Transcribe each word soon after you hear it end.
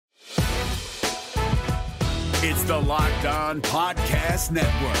It's the Locked On Podcast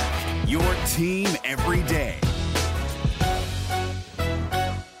Network, your team every day.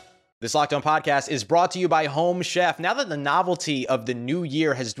 This Locked On Podcast is brought to you by Home Chef. Now that the novelty of the new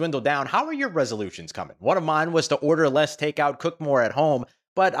year has dwindled down, how are your resolutions coming? One of mine was to order less takeout, cook more at home,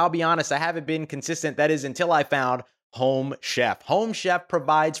 but I'll be honest, I haven't been consistent. That is until I found Home Chef. Home Chef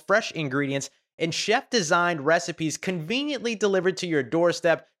provides fresh ingredients and chef-designed recipes conveniently delivered to your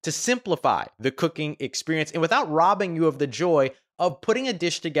doorstep to simplify the cooking experience and without robbing you of the joy of putting a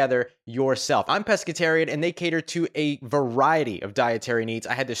dish together yourself. I'm pescatarian, and they cater to a variety of dietary needs.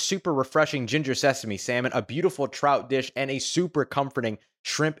 I had this super refreshing ginger sesame salmon, a beautiful trout dish, and a super comforting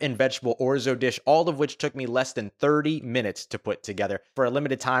shrimp and vegetable orzo dish, all of which took me less than 30 minutes to put together. For a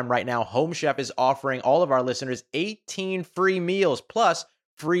limited time right now, Home Chef is offering all of our listeners 18 free meals, plus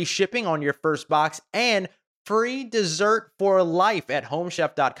free shipping on your first box and free dessert for life at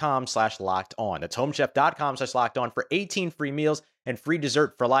homechef.com/lockedon. That's homechef.com/lockedon for 18 free meals and free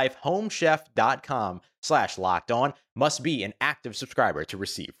dessert for life. Homechef.com/lockedon. Must be an active subscriber to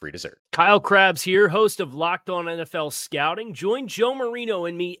receive free dessert. Kyle Krabs here, host of Locked On NFL Scouting. Join Joe Marino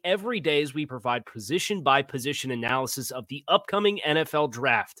and me every day as we provide position-by-position analysis of the upcoming NFL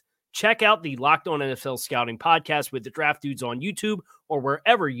Draft. Check out the Locked On NFL Scouting podcast with the Draft Dudes on YouTube or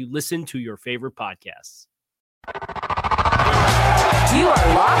wherever you listen to your favorite podcasts. You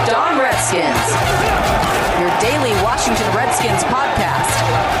are Locked On Redskins, your daily Washington Redskins podcast,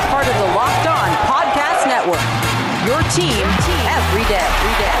 part of the Locked On Podcast Network, your team every day.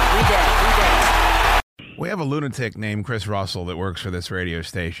 We have a lunatic named Chris Russell that works for this radio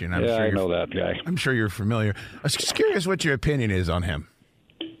station. I know that guy. I'm sure you're familiar. I was just curious what your opinion is on him.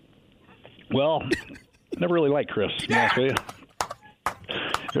 Well, never really liked Chris, to be honest with you.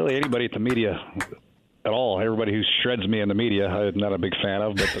 Really, anybody at the media at all, everybody who shreds me in the media, I'm not a big fan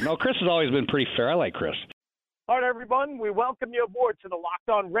of. But no, Chris has always been pretty fair. I like Chris. All right, everyone, we welcome you aboard to the Locked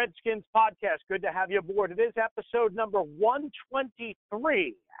On Redskins podcast. Good to have you aboard. It is episode number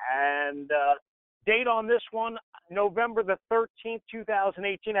 123, and date on this one, November the 13th,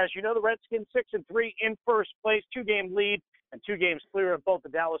 2018. As you know, the Redskins 6-3 in first place, 2-game lead, and 2 games clear of both the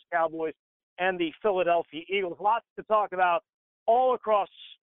Dallas Cowboys and the Philadelphia Eagles. Lots to talk about all across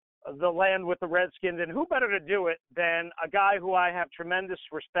the land with the Redskins, and who better to do it than a guy who I have tremendous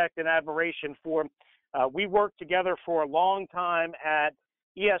respect and admiration for. We worked together for a long time at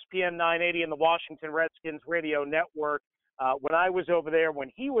ESPN 980 and the Washington Redskins radio network when I was over there, when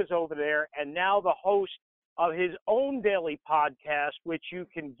he was over there, and now the host of his own daily podcast, which you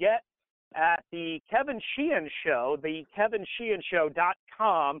can get at the Kevin Sheehan Show, the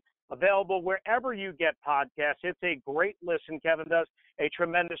KevinSheehanShow.com, available wherever you get podcasts. It's a great listen. Kevin does a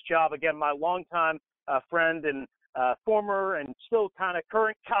tremendous job. Again, my longtime friend and former and still kind of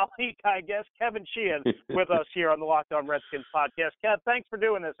current colleague, I guess, Kevin Sheehan, with us here on the Locked On Redskins podcast. Kev, thanks for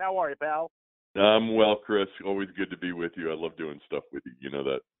doing this. How are you, pal? I'm well, Chris. Always good to be with you. I love doing stuff with you. You know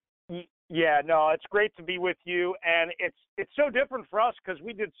that. Yeah, no, it's great to be with you, and it's so different for us because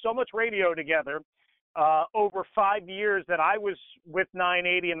we did so much radio together over 5 years that I was with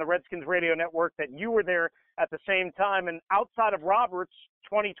 980 and the Redskins radio network, that you were there at the same time. And outside of Robert's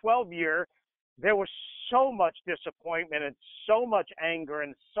 2012 year, there was so much disappointment and so much anger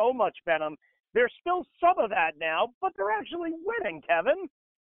and so much venom. There's still some of that now, but they're actually winning, Kevin.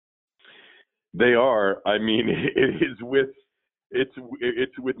 They are. I mean,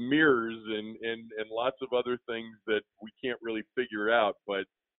 it's with mirrors and lots of other things that we can't really figure out. But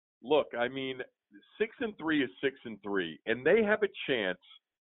look, I mean, 6-3 is 6-3, and they have a chance.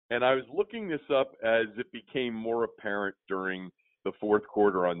 And I was looking this up as it became more apparent during the fourth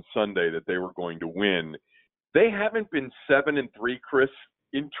quarter on Sunday that they were going to win. They haven't been 7-3, Chris,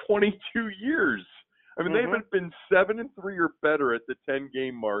 in 22 years. I mean, they haven't been 7-3 or better at the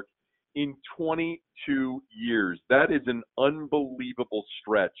 10-game mark in 22 years. That is an unbelievable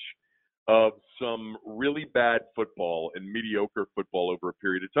stretch of some really bad football and mediocre football over a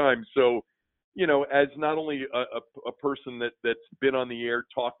period of time. So, you know, as not only a person that's been on the air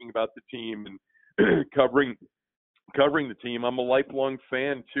talking about the team and covering the team, I'm a lifelong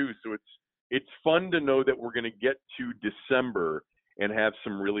fan too. So it's fun to know that we're going to get to December and have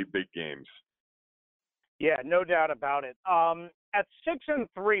some really big games. Yeah, no doubt about it. At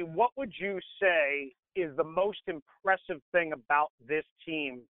 6-3, what would you say is the most impressive thing about this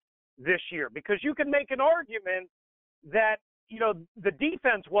team this year? Because you can make an argument that, you know, the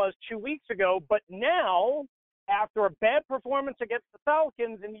defense was 2 weeks ago, but now, after a bad performance against the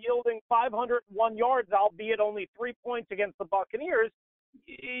Falcons and yielding 501 yards, albeit only 3 points against the Buccaneers,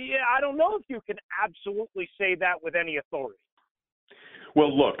 yeah, I don't know if you can absolutely say that with any authority.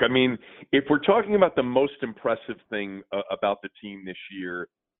 Well, look, I mean, if we're talking about the most impressive thing about the team this year,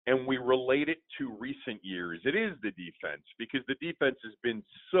 and we relate it to recent years, it is the defense, because the defense has been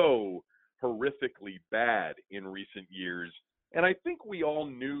so horrifically bad in recent years. And I think we all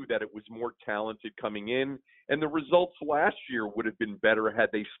knew that it was more talented coming in, and the results last year would have been better had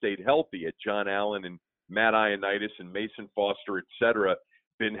they stayed healthy. Had John Allen and Matt Ioannidis and Mason Foster, et cetera,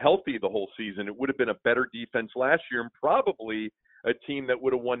 been healthy the whole season, it would have been a better defense last year, and probably a team that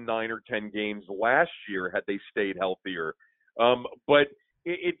would have won 9 or 10 games last year had they stayed healthier. But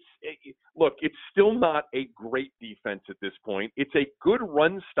look, it's still not a great defense at this point. It's a good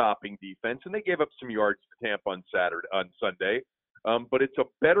run-stopping defense, and they gave up some yards to Tampa on Sunday. But it's a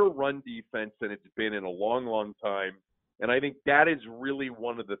better run defense than it's been in a long, long time. And I think that is really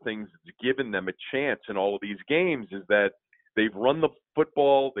one of the things that's given them a chance in all of these games, is that they've run the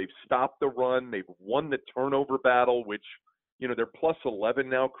football, they've stopped the run, they've won the turnover battle, which, they're plus 11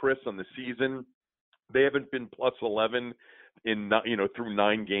 now, Chris, on the season. They haven't been plus 11 in, through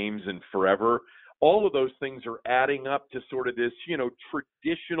 9 games in forever. All of those things are adding up to sort of this,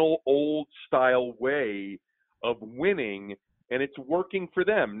 traditional old style way of winning, and it's working for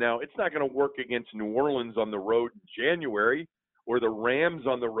them. Now, it's not going to work against New Orleans on the road in January or the Rams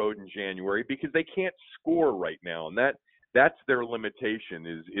on the road in January, because they can't score right now, and that's their limitation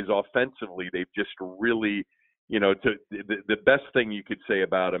is offensively. They've just really, the best thing you could say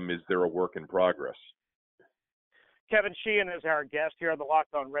about them is they're a work in progress. Kevin Sheehan is our guest here on the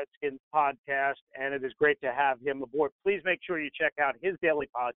Locked On Redskins podcast, and it is great to have him aboard. Please make sure you check out his daily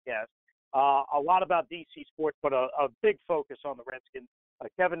podcast. A lot about DC sports, but a big focus on the Redskins.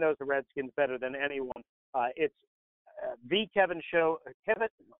 Kevin knows the Redskins better than anyone. It's The Kevin Show. Kevin,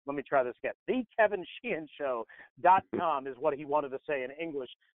 let me try this again. TheKevinSheehanShow.com is what he wanted to say in English.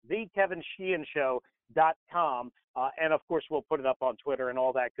 TheKevinSheehanShow.com. And, of course, we'll put it up on Twitter and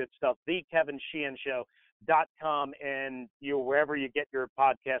all that good stuff. TheKevinSheehanShow.com, and wherever you get your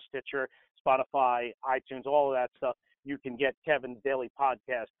podcast, Stitcher, Spotify, iTunes, all of that stuff, you can get Kevin's daily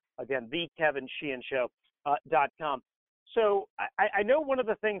podcast. Again, TheKevinSheehanShow.com. So I know one of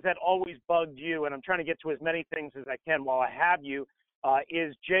the things that always bugged you, and I'm trying to get to as many things as I can while I have you,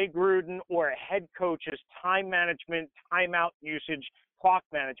 is Jay Gruden or a head coach's time management, timeout usage, clock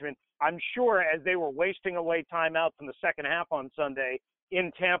management. I'm sure as they were wasting away timeouts in the second half on Sunday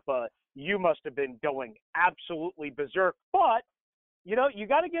in Tampa, you must have been going absolutely berserk. But, you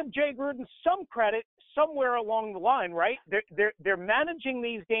got to give Jay Gruden some credit somewhere along the line, right? They're managing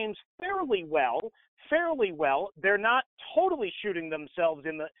these games fairly well. They're not totally shooting themselves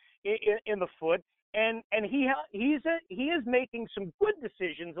in the foot, and he is making some good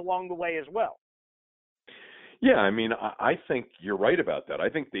decisions along the way as well. Yeah, I mean, I think you're right about that. I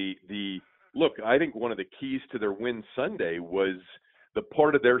think I think one of the keys to their win Sunday was the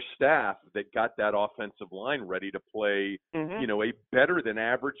part of their staff that got that offensive line ready to play, a better than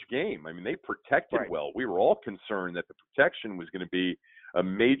average game. I mean, they protected well. We were all concerned that the protection was going to be a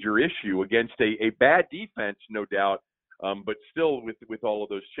major issue against a bad defense, no doubt, but still with all of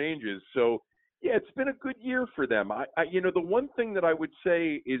those changes. So, yeah, it's been a good year for them. The one thing that I would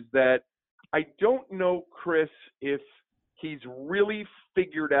say is that I don't know, Chris, if he's really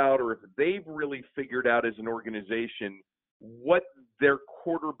figured out, or if they've really figured out as an organization what their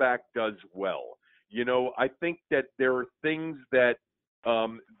quarterback does well. I think that there are things that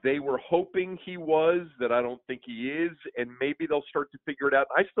they were hoping he was that I don't think he is, and maybe they'll start to figure it out.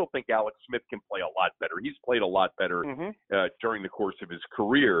 I still think Alex Smith can play a lot better. He's played a lot better during the course of his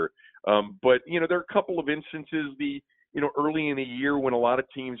career. But, there are a couple of instances, early in the year when a lot of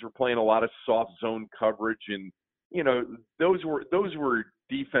teams were playing a lot of soft zone coverage, and, those were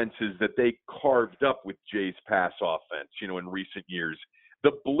defenses that they carved up with Jay's pass offense, in recent years.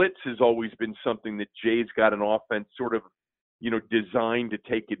 The blitz has always been something that Jay's got an offense sort of, designed to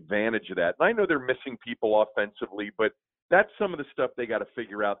take advantage of that. And I know they're missing people offensively, but that's some of the stuff they got to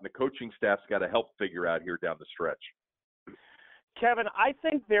figure out, and the coaching staff's got to help figure out here down the stretch. Kevin, I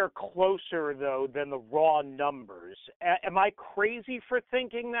think they're closer, though, than the raw numbers. Am I crazy for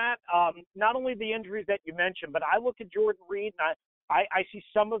thinking that? Not only the injuries that you mentioned, but I look at Jordan Reed, and I see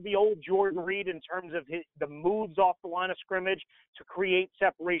some of the old Jordan Reed in terms of the moves off the line of scrimmage to create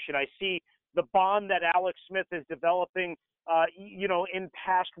separation. I see the bond that Alex Smith is developing, in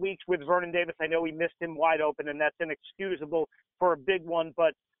past weeks with Vernon Davis. I know he missed him wide open, and that's inexcusable for a big one,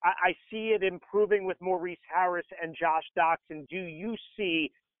 but I see it improving with Maurice Harris and Josh Doxson. Do you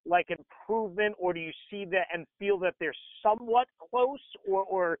see improvement, or do you see that and feel that they're somewhat close,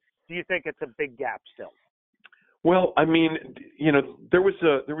 or do you think it's a big gap still? Well, I mean, there was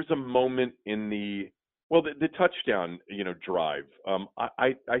a moment in the Well, the touchdown, drive.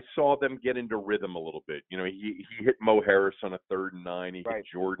 I saw them get into rhythm a little bit. He hit Mo Harris on a 3rd and 9. He hit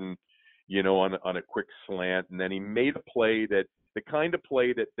Jordan, on a quick slant, and then he made a play the kind of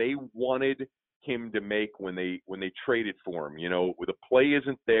play that they wanted him to make when they traded for him. Where the play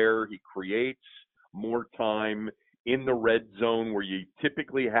isn't there, he creates more time in the red zone where you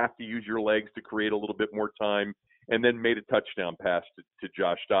typically have to use your legs to create a little bit more time, and then made a touchdown pass to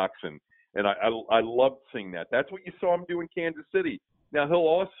Josh Doxson. And I loved seeing that. That's what you saw him do in Kansas City. Now, he'll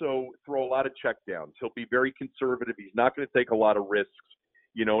also throw a lot of checkdowns. He'll be very conservative. He's not going to take a lot of risks,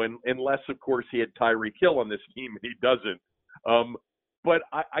 unless, of course, he had Tyreek Hill on this team, and he doesn't. But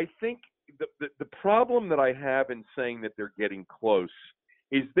I think the problem that I have in saying that they're getting close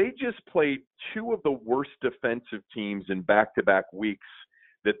is they just played 2 of the worst defensive teams in back-to-back weeks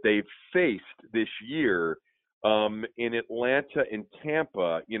that they've faced this year. In Atlanta and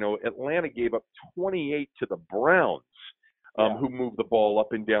Tampa, Atlanta gave up 28 to the Browns, who moved the ball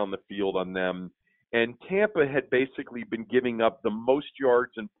up and down the field on them. And Tampa had basically been giving up the most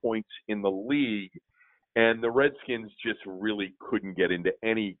yards and points in the league. And the Redskins just really couldn't get into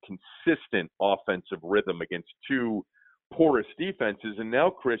any consistent offensive rhythm against 2 porous defenses. And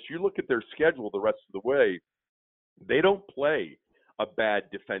now, Chris, you look at their schedule the rest of the way, they don't play a bad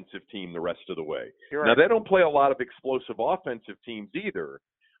defensive team the rest of the way. Right. Now, they don't play a lot of explosive offensive teams either,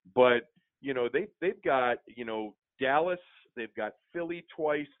 but, they've got, Dallas, they've got Philly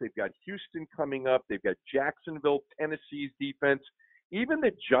twice, they've got Houston coming up, they've got Jacksonville, Tennessee's defense. Even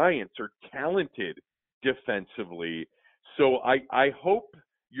the Giants are talented defensively. So I hope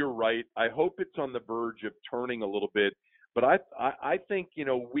you're right. I hope it's on the verge of turning a little bit, but I think,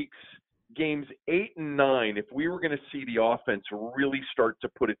 games 8 and 9, if we were going to see the offense really start to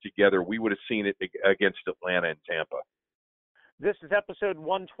put it together, we would have seen it against Atlanta and Tampa. This is episode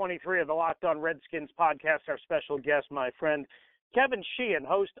 123 of the Locked On Redskins podcast. Our special guest, my friend Kevin Sheehan,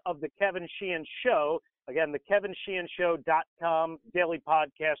 host of the Kevin Sheehan Show. Again, the KevinSheehanShow.com daily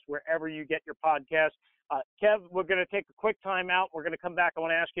podcast, wherever you get your podcast. Kev, we're going to take a quick time out. We're going to come back. I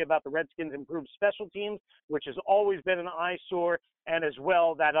want to ask you about the Redskins' improved special teams, which has always been an eyesore, and as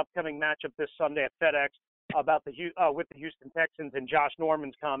well that upcoming matchup this Sunday at FedEx about with the Houston Texans and Josh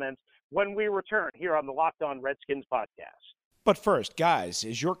Norman's comments when we return here on the Locked On Redskins podcast. But first, guys,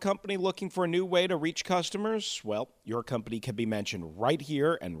 is your company looking for a new way to reach customers? Well, your company can be mentioned right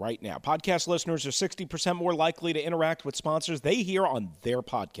here and right now. Podcast listeners are 60% more likely to interact with sponsors they hear on their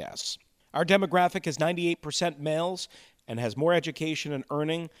podcasts. Our demographic is 98% males and has more education and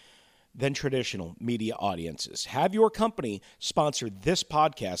earning than traditional media audiences. Have your company sponsor this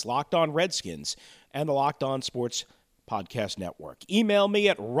podcast, Locked On Redskins, and the Locked On Sports Podcast Network. Email me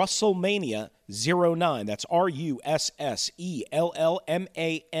at Russellmania09. That's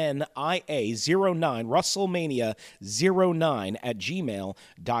RUSSELLMANIA09. Russellmania09 at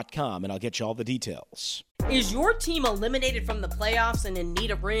gmail.com, and I'll get you all the details. Is your team eliminated from the playoffs and in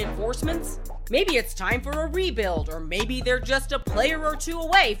need of reinforcements? Maybe it's time for a rebuild, or maybe they're just a player or 2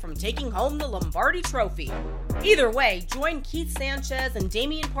 away from taking home the Lombardi Trophy. Either way, join Keith Sanchez and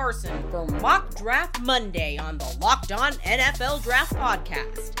Damian Parson for Mock Draft Monday on the Locked On NFL Draft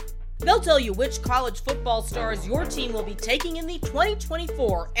Podcast. They'll tell you which college football stars your team will be taking in the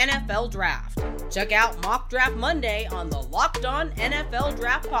 2024 NFL Draft. Check out Mock Draft Monday on the Locked On NFL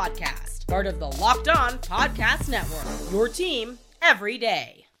Draft Podcast, part of the Locked On Podcast Network, your team every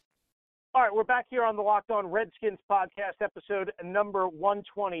day. All right, we're back here on the Locked On Redskins podcast, episode number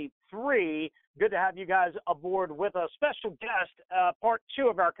 123. Good to have you guys aboard with a special guest, part 2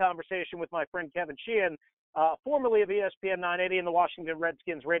 of our conversation with my friend Kevin Sheehan, formerly of ESPN 980 and the Washington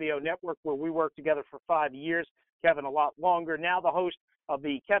Redskins radio network, where we worked together for 5 years. Kevin a lot longer. Now the host of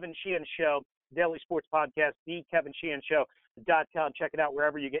the Kevin Sheehan Show, daily sports podcast, thekevinsheehanshow.com. Check it out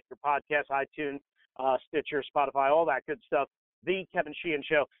wherever you get your podcasts, iTunes, Stitcher, Spotify, all that good stuff.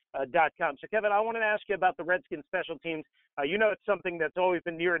 thekevinsheehanshow.com. So, Kevin, I wanted to ask you about the Redskins special teams. It's something that's always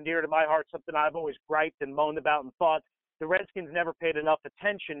been near and dear to my heart, something I've always griped and moaned about and thought the Redskins never paid enough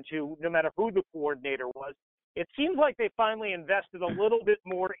attention to, no matter who the coordinator was. It seems like they finally invested a little bit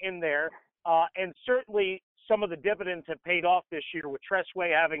more in there, and certainly some of the dividends have paid off this year, with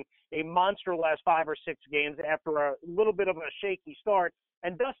Tressway having a monster last 5 or 6 games after a little bit of a shaky start,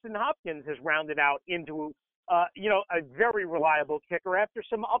 and Dustin Hopkins has rounded out into a very reliable kicker after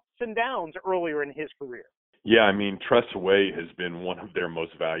some ups and downs earlier in his career. Yeah, I mean, Tressway has been one of their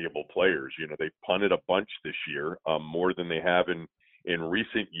most valuable players. They punted a bunch this year, more than they have in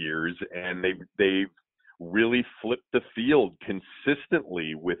recent years, and they've really flipped the field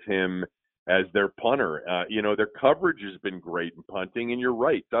consistently with him as their punter. Their coverage has been great in punting, and you're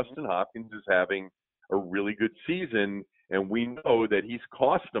right, Dustin Hopkins is having a really good season, and we know that he's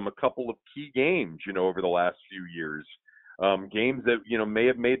cost them a couple of key games, over the last few years. Games that, may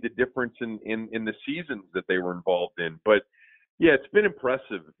have made the difference in the seasons that they were involved in. But, yeah, it's been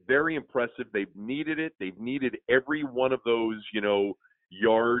impressive, very impressive. They've needed it. They've needed every one of those,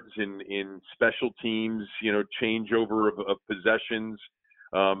 yards in special teams, changeover of possessions.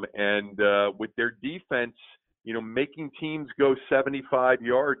 And with their defense, making teams go 75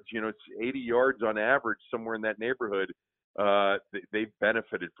 yards, it's 80 yards on average, somewhere in that neighborhood. They've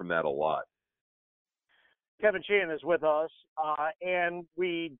benefited from that a lot. Kevin Sheehan is with us, and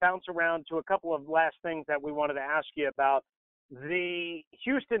we bounce around to a couple of last things that we wanted to ask you about. The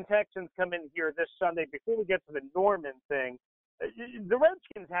Houston Texans come in here this Sunday. Before we get to the Norman thing, the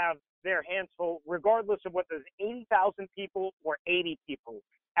Redskins have their hands full, regardless of whether there's 80,000 people or 80 people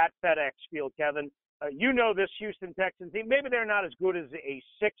at FedEx Field, Kevin. This Houston Texans team, maybe they're not as good as a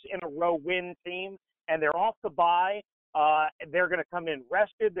 6-in-a-row win team, and they're off the bye. They're going to come in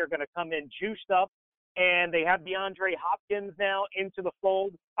rested. They're going to come in juiced up. And they have DeAndre Hopkins now into the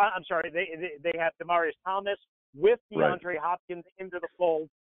fold. I'm sorry, they have Demaryius Thomas with DeAndre Hopkins into the fold.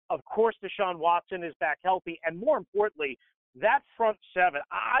 Of course, Deshaun Watson is back healthy. And more importantly, that front seven.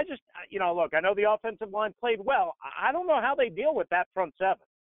 I just, look, I know the offensive line played well. I don't know how they deal with that front seven.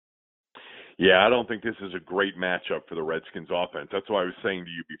 Yeah, I don't think this is a great matchup for the Redskins offense. That's why I was saying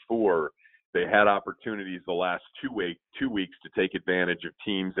to you before, they had opportunities the last 2 weeks to take advantage of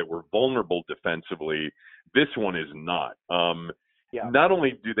teams that were vulnerable defensively. This one is not. Not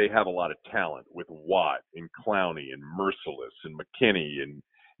only do they have a lot of talent with Watt and Clowney and Merciless and McKinney and,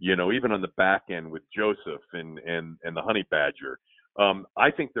 even on the back end with Joseph and the Honey Badger,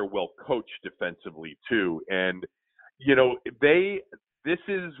 I think they're well coached defensively too. And,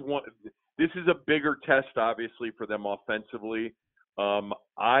 this is a bigger test, obviously, for them offensively.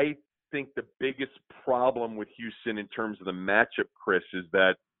 I think the biggest problem with Houston in terms of the matchup, Chris, is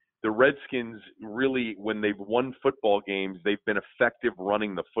that the Redskins really, when they've won football games, they've been effective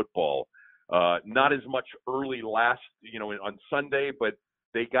running the football. Not as much early on Sunday, but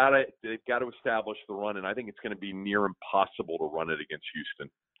they've got to establish the run, and I think it's going to be near impossible to run it against Houston.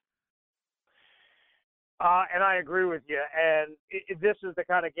 And I agree with you. And this is the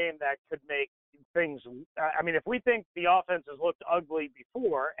kind of game that could make things. I mean, if we think the offense has looked ugly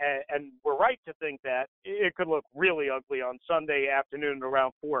before, and we're right to think that, it could look really ugly on Sunday afternoon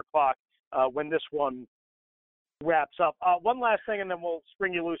around 4 o'clock when this one wraps up. One last thing, and then we'll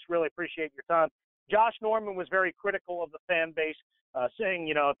spring you loose. Really appreciate your time. Josh Norman was very critical of the fan base, saying,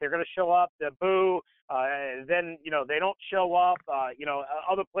 if they're going to show up, they boo. Then, they don't show up.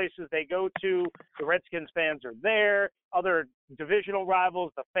 Other places they go to, the Redskins fans are there. Other divisional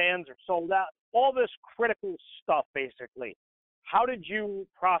rivals, the fans are sold out. All this critical stuff, basically. How did you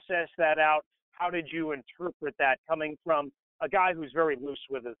process that out? How did you interpret that coming from a guy who's very loose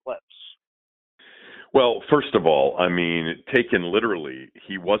with his lips? Well, first of all, I mean, taken literally,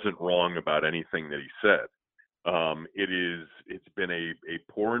 he wasn't wrong about anything that he said. It's been a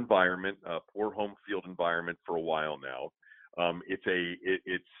poor environment, a poor home field environment for a while now.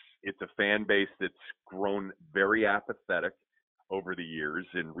 It's a fan base that's grown very apathetic over the years,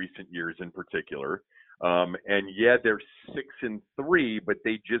 in recent years in particular. And yeah, they're 6-3, but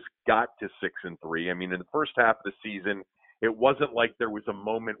they just got to 6-3. I mean, in the first half of the season, it wasn't like there was a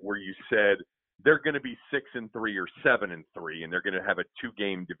moment where you said they're going to be 6-3 or 7-3, and they're going to have a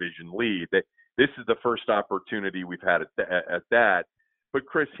 2-game division lead. This is the first opportunity we've had at that. But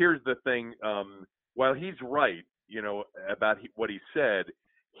Chris, here's the thing. While he's right, about what he said,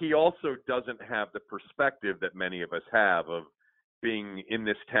 he also doesn't have the perspective that many of us have of being in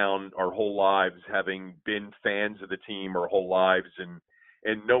this town our whole lives, having been fans of the team our whole lives, and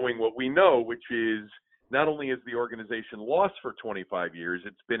knowing what we know, which is not only has the organization lost for 25 years,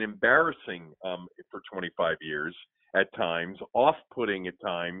 it's been embarrassing for 25 years at times, off-putting at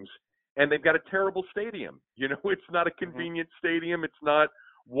times, and they've got a terrible stadium. It's not a convenient stadium. It's not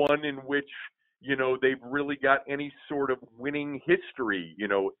one in which, they've really got any sort of winning history,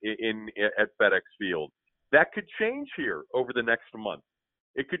 at FedEx Field. That could change here over the next month.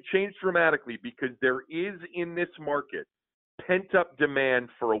 It could change dramatically because there is in this market pent-up demand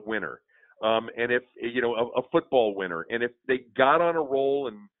for a winner. And if, a football winner, and if they got on a roll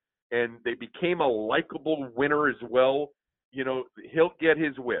and they became a likable winner as well, he'll get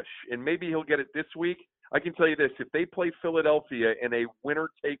his wish, and maybe he'll get it this week. I can tell you this, if they play Philadelphia in a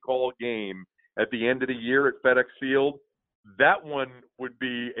winner-take-all game at the end of the year at FedEx Field, that one would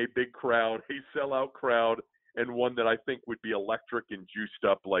be a big crowd, a sellout crowd, and one that I think would be electric and juiced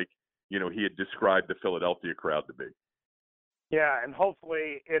up like, he had described the Philadelphia crowd to be. Yeah, and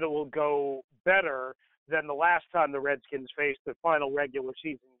hopefully it will go better than the last time the Redskins faced the final regular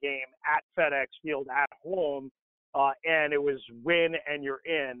season game at FedEx Field at home, and it was win and you're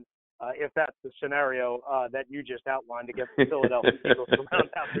in, if that's the scenario that you just outlined against the Philadelphia Eagles.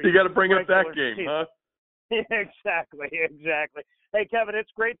 You got to bring up that game, season. huh? Exactly. Hey, Kevin,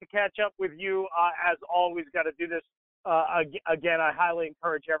 it's great to catch up with you. As always, got to do this again. I highly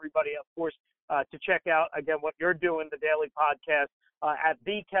encourage everybody, of course, to check out, again, what you're doing, the daily podcast at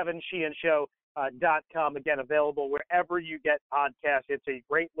thekevinsheehanshow.com. Again, available wherever you get podcasts. It's a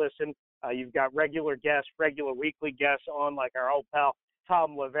great listen. You've got regular weekly guests on, like our old pal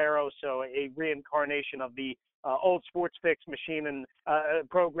Tom Lavero, so a reincarnation of the old Sports Fix machine and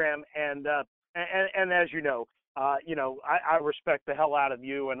program. And as you know, I respect the hell out of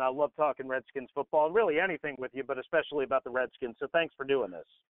you, and I love talking Redskins football and really anything with you, but especially about the Redskins. So thanks for doing this.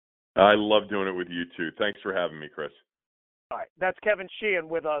 I love doing it with you, too. Thanks for having me, Chris. All right. That's Kevin Sheehan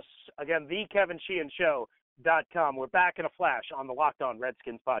with us. Again, thekevinsheehanshow.com. We're back in a flash on the Locked On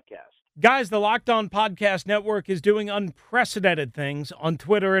Redskins podcast. Guys, the Locked On Podcast Network is doing unprecedented things on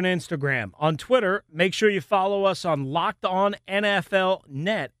Twitter and Instagram. On Twitter, make sure you follow us on Locked On NFL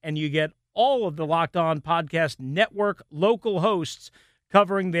Net, and you get all of the Locked On Podcast Network local hosts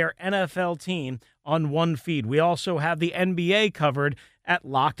covering their NFL team on one feed. We also have the NBA covered at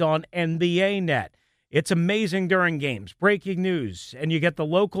Locked On NBA Net. It's amazing during games, breaking news, and you get the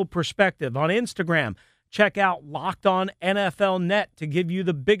local perspective. On Instagram, check out Locked On NFL Net to give you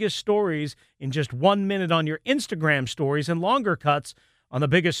the biggest stories in just 1 minute on your Instagram stories and longer cuts on the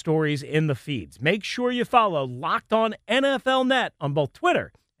biggest stories in the feeds. Make sure you follow Locked On NFL Net on both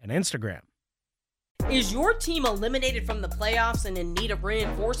Twitter and Instagram. Is your team eliminated from the playoffs and in need of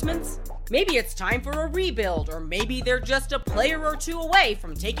reinforcements? Maybe it's time for a rebuild, or maybe they're just a player or two away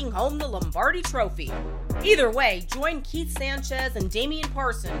from taking home the Lombardi Trophy. Either way, join Keith Sanchez and Damian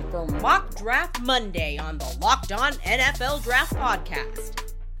Parson for Mock Draft Monday on the Locked On NFL Draft Podcast.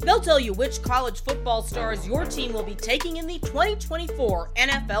 They'll tell you which college football stars your team will be taking in the 2024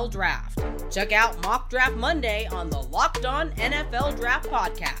 NFL Draft. Check out Mock Draft Monday on the Locked On NFL Draft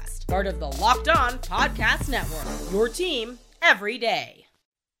Podcast, part of the Locked On Podcast Network, your team every day.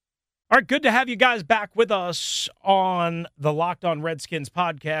 All right, good to have you guys back with us on the Locked On Redskins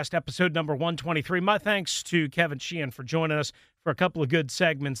podcast, episode number 123. My thanks to Kevin Sheehan for joining us for a couple of good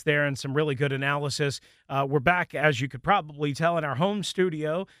segments there and some really good analysis. We're back, as you could probably tell, in our home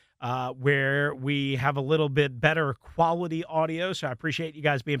studio where we have a little bit better quality audio, so I appreciate you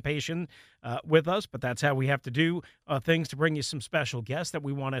guys being patient with us, but that's how we have to do things to bring you some special guests that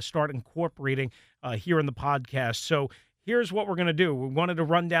we want to start incorporating here in the podcast. So here's what we're going to do. We wanted to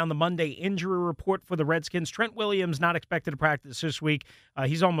run down the Monday injury report for the Redskins. Trent Williams not expected to practice this week.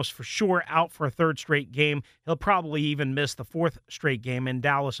 He's almost for sure out for a third straight game. He'll probably even miss the fourth straight game in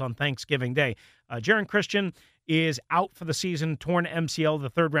Dallas on Thanksgiving Day. Jaron Christian is out for the season, torn MCL, the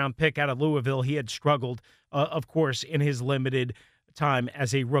third-round pick out of Louisville. He had struggled, of course, in his limited time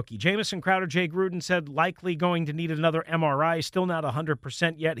as a rookie. Jamison Crowder, Jay Gruden said likely going to need another MRI. Still not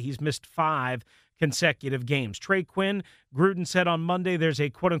 100% yet. He's missed 5 consecutive games. Trey Quinn, Gruden said on Monday there's a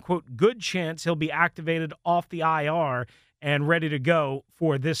quote-unquote good chance he'll be activated off the IR and ready to go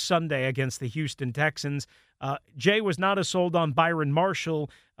for this Sunday against the Houston Texans. Jay was not as sold on Byron Marshall.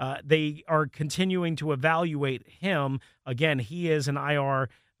 They are continuing to evaluate him. Again, he is an IR,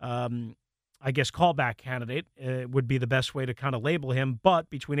 callback candidate would be the best way to kind of label him. But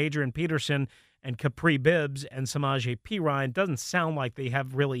between Adrian Peterson and Capri Bibbs and Samaje Perine, doesn't sound like they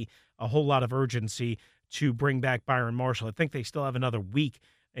have really a whole lot of urgency to bring back Byron Marshall. I think they still have another week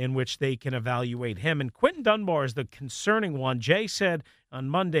in which they can evaluate him. And Quentin Dunbar is the concerning one. Jay said on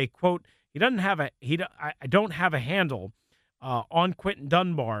Monday, quote, I don't have a handle on Quentin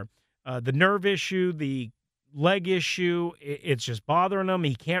Dunbar. The nerve issue, the leg issue, it's just bothering him.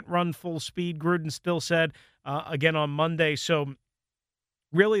 He can't run full speed, Gruden still said again on Monday. So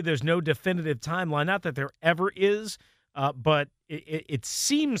really there's no definitive timeline. Not that there ever is, but it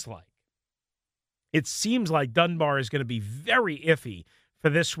seems like Dunbar is going to be very iffy for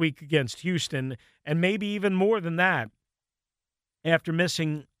this week against Houston, and maybe even more than that after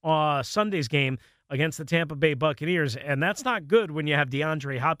missing Sunday's game against the Tampa Bay Buccaneers. And that's not good when you have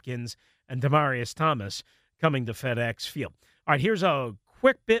DeAndre Hopkins and Demaryius Thomas coming to FedEx Field. All right, here's a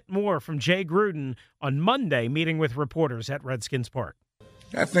quick bit more from Jay Gruden on Monday meeting with reporters at Redskins Park.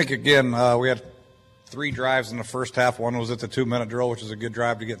 I think, again, we had 3 drives in the first half. One was at the 2-minute drill, which was a good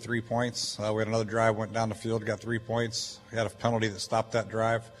drive to get 3 points. We had another drive, went down the field, got 3 points. We had a penalty that stopped that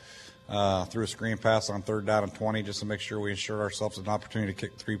drive. Threw a screen pass on 3rd down and 20 just to make sure we ensured ourselves an opportunity to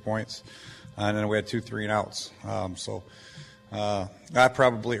kick 3 points. And then we had 2 3-and-outs. I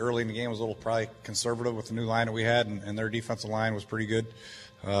probably early in the game was a little probably conservative with the new line that we had, and their defensive line was pretty good.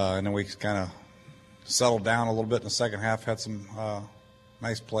 And then we kind of settled down a little bit in the second half, had some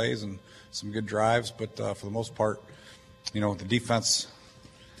nice plays and some good drives. But for the most part, the defense,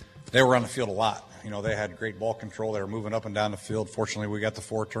 they were on the field a lot. They had great ball control. They were moving up and down the field. Fortunately, we got the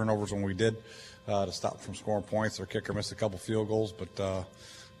 4 turnovers when we did to stop them from scoring points. Their kicker missed a couple field goals. But,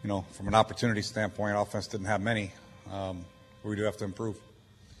 from an opportunity standpoint, offense didn't have many. We do have to improve.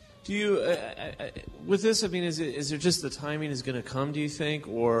 Do you, with this, is there just the timing is going to come, do you think,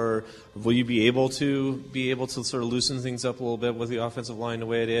 or will you be able to sort of loosen things up a little bit with the offensive line the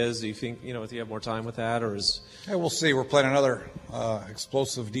way it is? Do you think, if you have more time with that, or is? Yeah, we'll see. We're playing another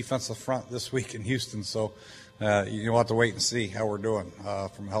explosive defensive front this week in Houston, so you'll have to wait and see how we're doing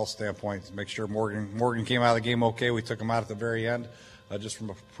from a health standpoint to make sure Morgan came out of the game okay. We took him out at the very end. Just from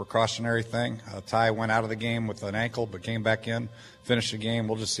a precautionary thing. Ty went out of the game with an ankle but came back in, finished the game.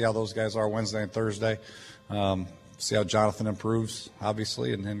 We'll just see how those guys are Wednesday and Thursday. See how Jonathan improves,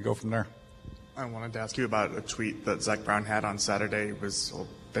 obviously, and then go from there. I wanted to ask you about a tweet that Zach Brown had on Saturday. It was a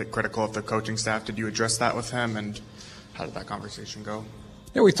bit critical of the coaching staff. Did you address that with him, and how did that conversation go?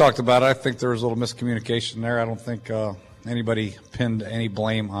 Yeah, we talked about it. I think there was a little miscommunication there. I don't think anybody pinned any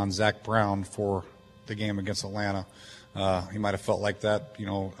blame on Zach Brown for the game against Atlanta. He might have felt like that,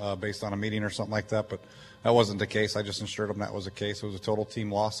 based on a meeting or something like that, but that wasn't the case. I just assured him that was the case. It was a total team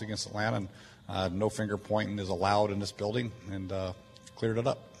loss against Atlanta, and no finger pointing is allowed in this building, and cleared it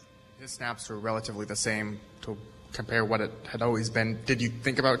up. His snaps were relatively the same to compare what it had always been. Did you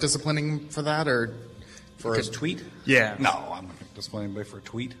think about disciplining him for that, or for his tweet? Yeah. No, I'm not going to discipline anybody for a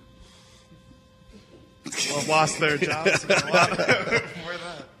tweet. Well, lost their jobs.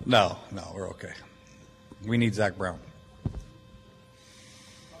 No, we're okay. We need Zach Brown.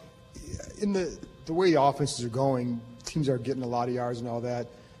 In the way the offenses are going, teams are getting a lot of yards and all that.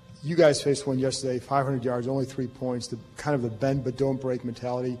 You guys faced one yesterday, 500 yards, only 3 points, kind of a bend but don't break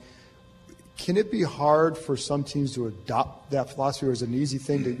mentality. Can it be hard for some teams to adopt that philosophy, or is it an easy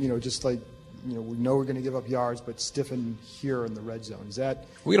thing to, we know we're going to give up yards, but stiffen here in the red zone? Is that?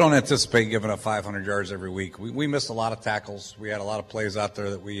 We don't anticipate giving up 500 yards every week. We missed a lot of tackles. We had a lot of plays out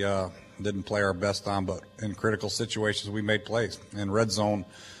there that we didn't play our best on, but in critical situations we made plays. And red zone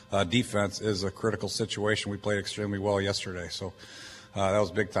defense is a critical situation. We played extremely well yesterday, so that was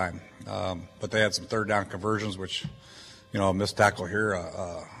big time. But they had some third down conversions, which, a missed tackle here,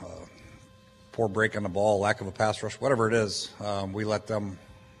 poor break on the ball, lack of a pass rush, whatever it is, we let them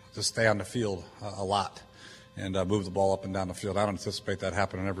just stay on the field a lot and move the ball up and down the field. I don't anticipate that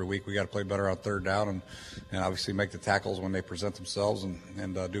happening every week. We got to play better on third down and obviously make the tackles when they present themselves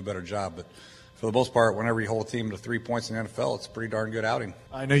and do a better job. But for the most part, whenever you hold a team to 3 points in the NFL, it's a pretty darn good outing.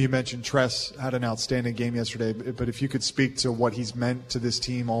 I know you mentioned Tress had an outstanding game yesterday, but if you could speak to what he's meant to this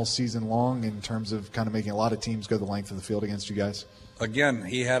team all season long in terms of kind of making a lot of teams go the length of the field against you guys. Again,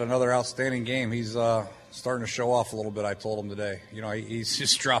 he had another outstanding game. He's starting to show off a little bit, I told him today. He's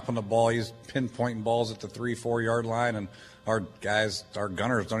just dropping the ball. He's pinpointing balls at the 3-4 yard line, and our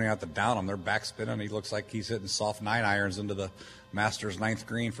gunners don't even have to down him. They're back spinning. He looks like he's hitting soft 9 irons into the Masters 9th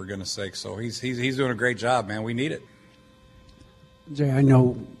green, for goodness sake. So he's doing a great job, man. We need it. Jay,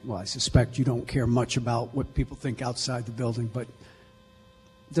 I suspect you don't care much about what people think outside the building, but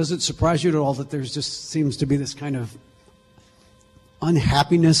does it surprise you at all that there's just seems to be this kind of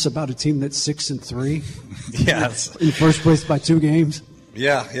unhappiness about a team that's 6-3? Yes. In first place by 2 games?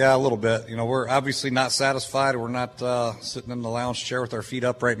 Yeah, a little bit. We're obviously not satisfied. We're not sitting in the lounge chair with our feet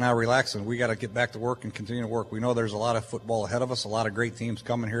up right now relaxing. We got to get back to work and continue to work. We know there's a lot of football ahead of us, a lot of great teams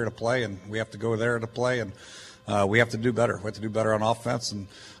coming here to play, and we have to go there to play, and we have to do better. We have to do better on offense, and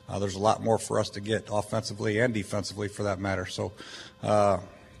there's a lot more for us to get offensively and defensively for that matter. So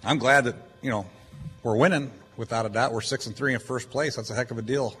I'm glad that, we're winning. Without a doubt, we're 6-3 in first place. That's a heck of a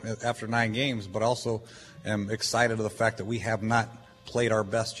deal after 9 games, but also am excited of the fact that we have not played our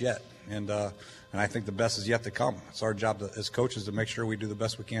best yet, and I think the best is yet to come. It's our job as coaches to make sure we do the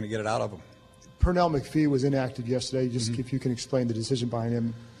best we can to get it out of them. Pernell McPhee was inactive yesterday. Just if you can explain the decision behind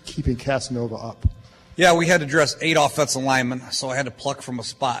him keeping Casanova up. Yeah, we had to dress 8 offensive linemen, so I had to pluck from a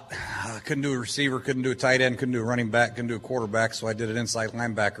spot. Couldn't do a receiver, couldn't do a tight end, couldn't do a running back, couldn't do a quarterback, so I did an inside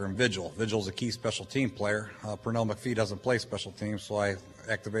linebacker and Vigil. Vigil's a key special team player. Pernell McPhee doesn't play special teams, so I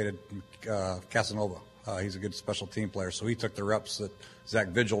activated Casanova. He's a good special team player, so he took the reps that Zach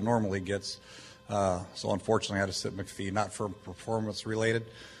Vigil normally gets. So unfortunately, I had to sit McPhee, not for performance related,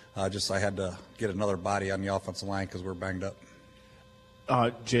 just I had to get another body on the offensive line because we're banged up.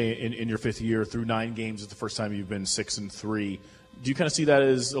 Jay, in your 5th year, through 9 games, it's the first time you've been 6-3. Do you kind of see that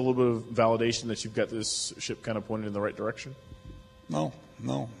as a little bit of validation that you've got this ship kind of pointed in the right direction? No,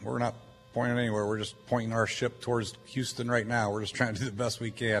 we're not pointing anywhere. We're just pointing our ship towards Houston right now. We're just trying to do the best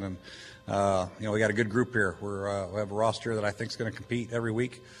we can, and we got a good group here. We have a roster that I think is going to compete every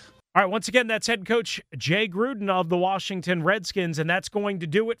week. All right, once again, that's head coach Jay Gruden of the Washington Redskins, and that's going to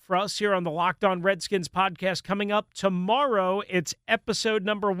do it for us here on the Locked On Redskins podcast. Coming up tomorrow, it's episode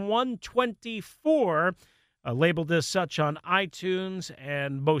number 124, labeled as such on iTunes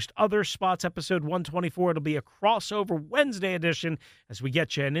and most other spots. Episode 124, it'll be a crossover Wednesday edition as we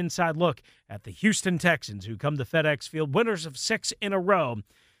get you an inside look at the Houston Texans, who come to FedEx Field, winners of 6 in a row.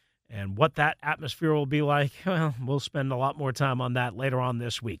 And what that atmosphere will be like, well, we'll spend a lot more time on that later on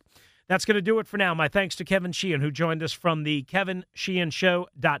this week. That's going to do it for now. My thanks to Kevin Sheehan, who joined us from the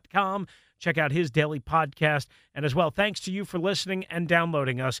KevinSheehanShow.com. Check out his daily podcast. And as well, thanks to you for listening and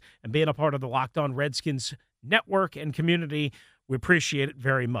downloading us and being a part of the Locked On Redskins network and community. We appreciate it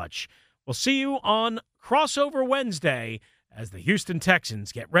very much. We'll see you on Crossover Wednesday as the Houston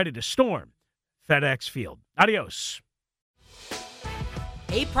Texans get ready to storm FedEx Field. Adios.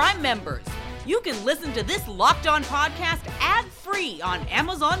 Hey, Prime members, you can listen to this Locked On podcast ad-free on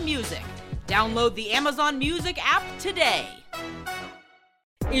Amazon Music. Download the Amazon Music app today.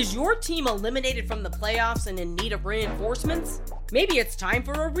 Is your team eliminated from the playoffs and in need of reinforcements? Maybe it's time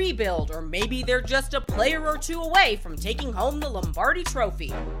for a rebuild, or maybe they're just a player or two away from taking home the Lombardi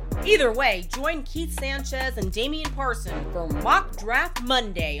Trophy. Either way, join Keith Sanchez and Damian Parson for Mock Draft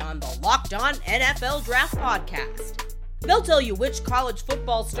Monday on the Locked On NFL Draft Podcast. They'll tell you which college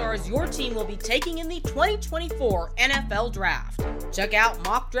football stars your team will be taking in the 2024 NFL Draft. Check out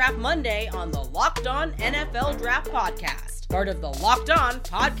Mock Draft Monday on the Locked On NFL Draft Podcast, part of the Locked On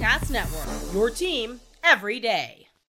Podcast Network, your team every day.